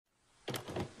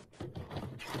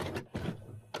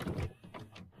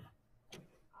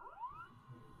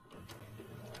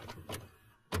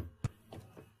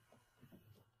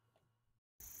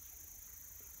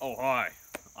Oh hi,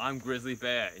 I'm Grizzly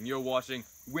Bear and you're watching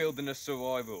Wilderness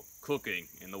Survival, Cooking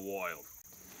in the Wild.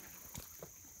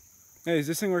 Hey, is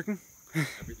this thing working?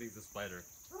 Everything's a spider.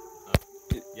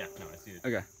 Yeah, no, I see it.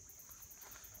 Okay.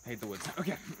 I hate the woods.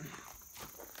 Okay.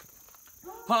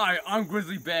 Hi, I'm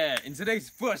Grizzly Bear and today's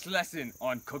first lesson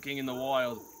on cooking in the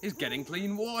wild is getting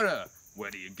clean water. Where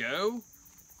do you go?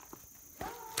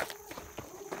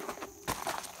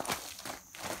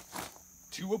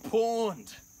 To a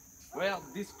pond. Well,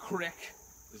 this creek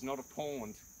is not a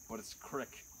pond, but it's a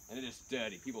creek, and it is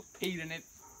dirty. People peed in it,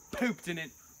 pooped in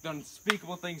it, done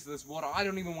unspeakable things to this water. I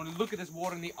don't even want to look at this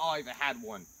water in the eye if I had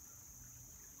one.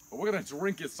 But we're gonna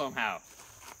drink it somehow.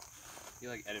 You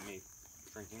like edit me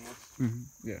drinking this? Mm-hmm.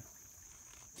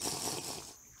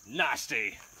 Yeah.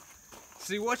 Nasty.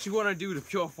 See, what you want to do to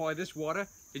purify this water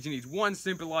is you need one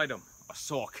simple item, a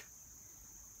sock.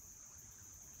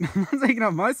 I'm not taking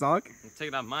out my sock. I'm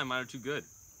taking out mine are too good.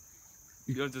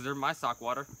 You don't deserve my sock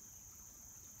water.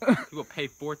 People pay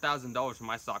 $4,000 for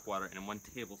my sock water in 1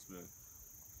 tablespoon.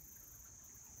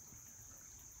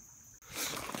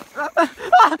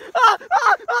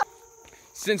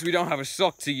 Since we don't have a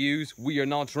sock to use, we are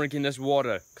not drinking this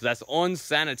water, because that's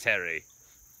unsanitary.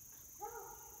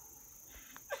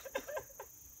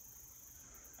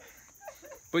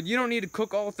 But you don't need to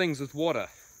cook all things with water.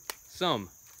 Some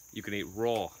you can eat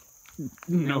raw.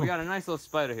 No. Now, we got a nice little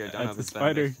spider here. Don't know if That's it's a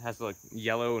spider. It has like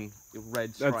yellow and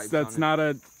red stripes. That's on not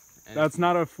it. that's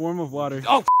not a form of water.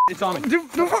 Oh, it's on me.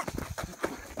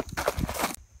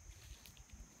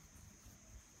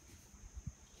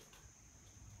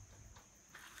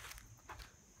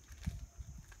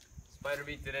 Spider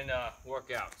meat didn't work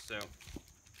out, so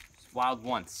it's wild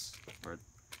once, or at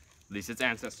least its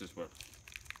ancestors were.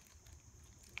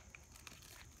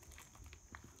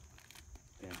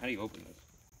 Damn, how do you open this?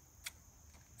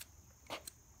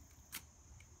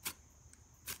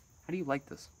 How do you like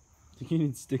this? I think you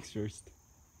need sticks first.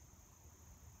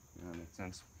 Yeah, that makes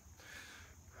sense.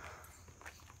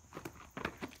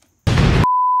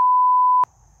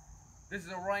 This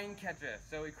is a rain catcher,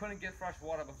 so we couldn't get fresh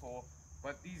water before,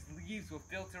 but these leaves will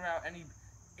filter out any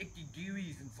icky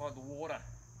gooeys inside the water.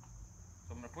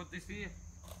 So I'm gonna put this here.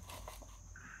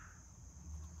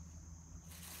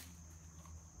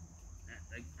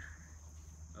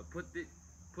 I'll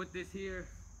put this here,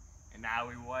 and now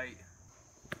we wait.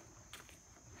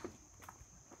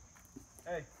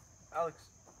 Hey, Alex.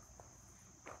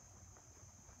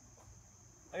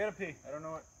 I gotta pee. I don't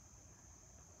know what.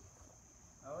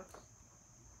 Alex?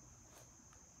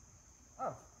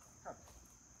 Oh, crap.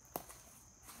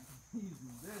 I'm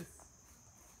using this.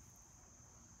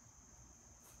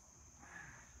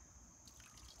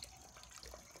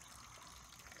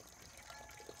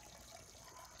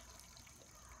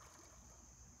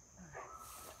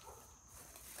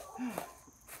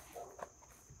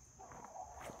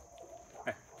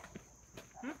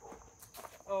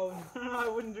 Oh, no, I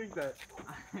wouldn't drink that.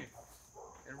 It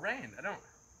rained.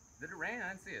 Did it rain? I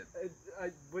didn't see it. I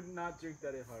would not drink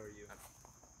that if I were you. It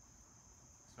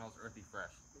smells earthy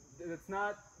fresh.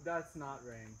 That's not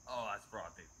rain. Oh, that's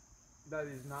frothy. That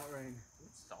is not rain.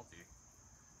 It's salty.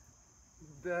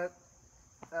 That,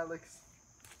 Alex,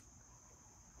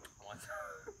 What?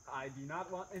 I do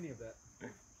not want any of that.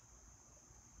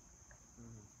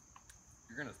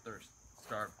 You're gonna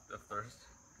starve of thirst.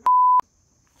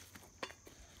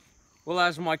 Well,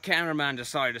 as my cameraman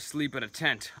decided to sleep in a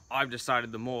tent, I've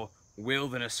decided the more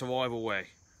wilderness survival way,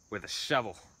 with a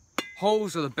shovel.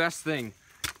 Holes are the best thing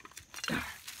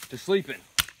to sleep in.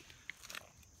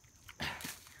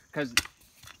 Because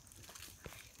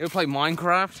you ever play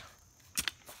Minecraft?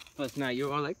 But now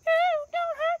you're all like, no,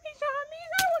 don't hurt me,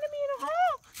 zombies, I want to be in a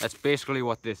hole. That's basically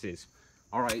what this is.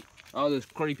 Alright, all those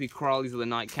creepy crawlies of the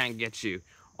night can't get you.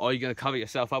 Or you're going to cover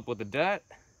yourself up with the dirt.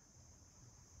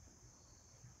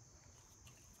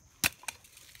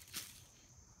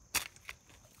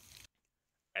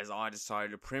 As I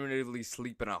decided to primitively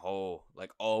sleep in a hole,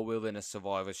 like all wilderness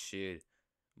survivors should,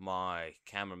 my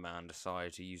cameraman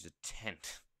decided to use a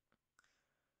tent.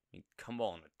 I mean, come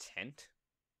on, a tent?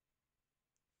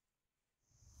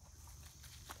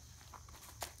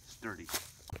 It's dirty.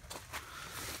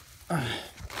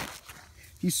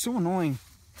 He's so annoying.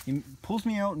 He pulls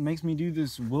me out and makes me do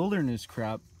this wilderness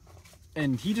crap,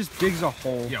 and he just digs a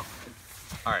hole. Yo.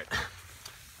 Alright.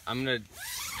 I'm gonna...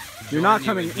 You're not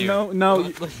coming.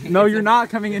 No, you're not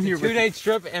coming in here. It's a 2-day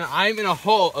trip, and I'm in a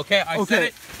hole. Okay, I said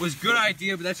it was a good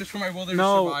idea, but that's just for my wilderness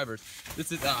survivors.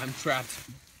 This is I'm trapped.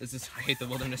 This is I hate the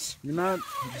wilderness. You're not.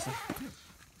 Are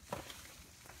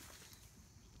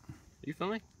you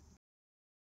filming?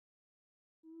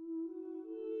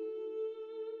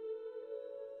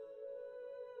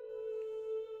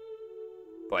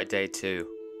 By day 2,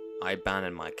 I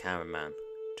abandoned my cameraman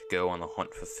to go on the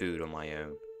hunt for food on my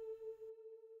own.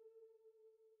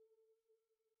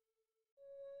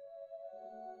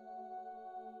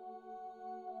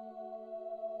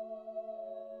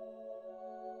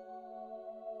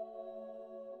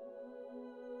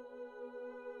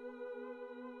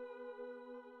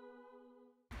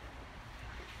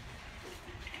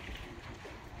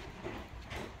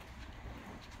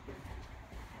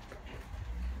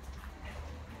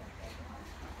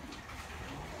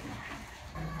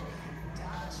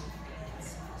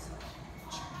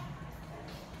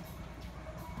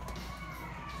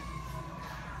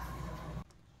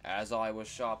 As I was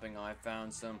shopping, I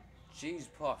found some cheese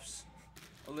puffs.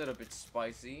 A little bit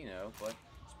spicy, you know, but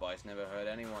spice never hurt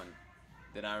anyone.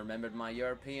 Then I remembered my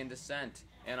European descent,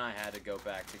 and I had to go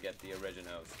back to get the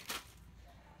originals.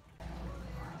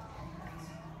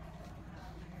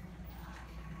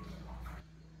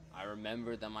 I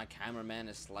remembered that my cameraman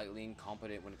is slightly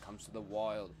incompetent when it comes to the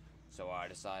wild, so I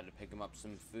decided to pick him up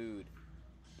some food.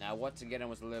 Now, what to get him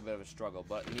was a little bit of a struggle,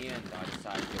 but in the end, I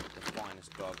decided to give it the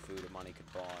finest dog food that money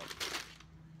could buy.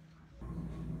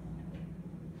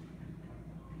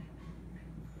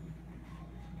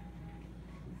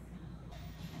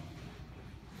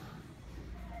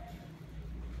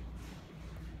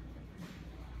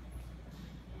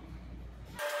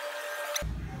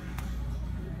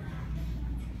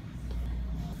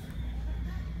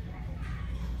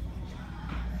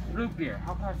 Root beer,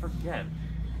 how could I forget?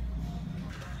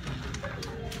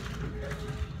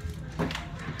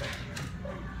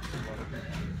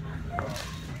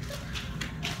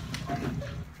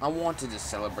 I wanted to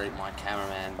celebrate my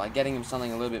cameraman by getting him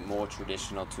something a little bit more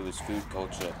traditional to his food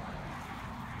culture.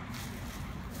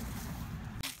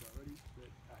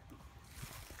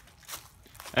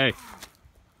 Hey.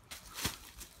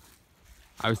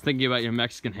 I was thinking about your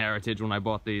Mexican heritage when I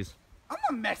bought these. I'm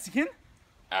not Mexican.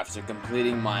 After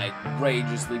completing my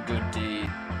outrageously good deed,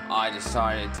 I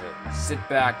decided to sit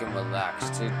back and relax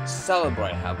to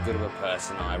celebrate how good of a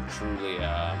person I truly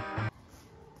am.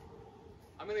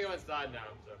 I'm gonna go inside now,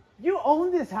 so. You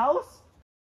own this house?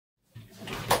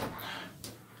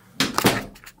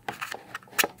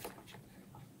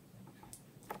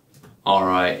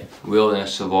 Alright,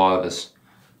 wilderness survivors.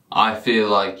 I feel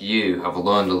like you have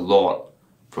learned a lot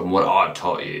from what I've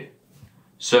taught you.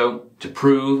 So, to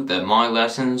prove that my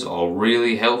lessons are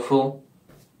really helpful,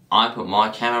 I put my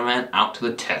cameraman out to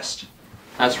the test.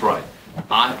 That's right,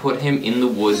 I put him in the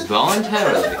woods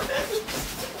voluntarily.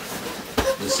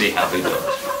 Let's see how he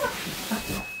does.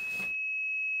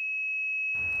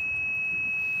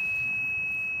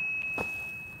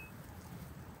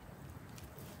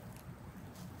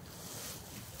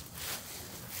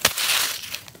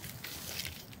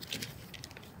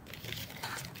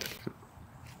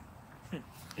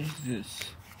 Is this?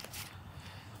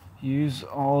 Use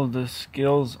all the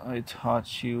skills I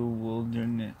taught you,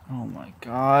 wilderness. Oh my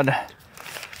god.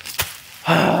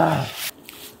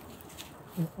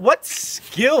 What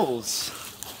skills?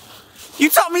 You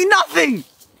taught me nothing!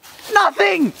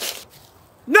 Nothing!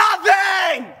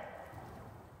 Nothing!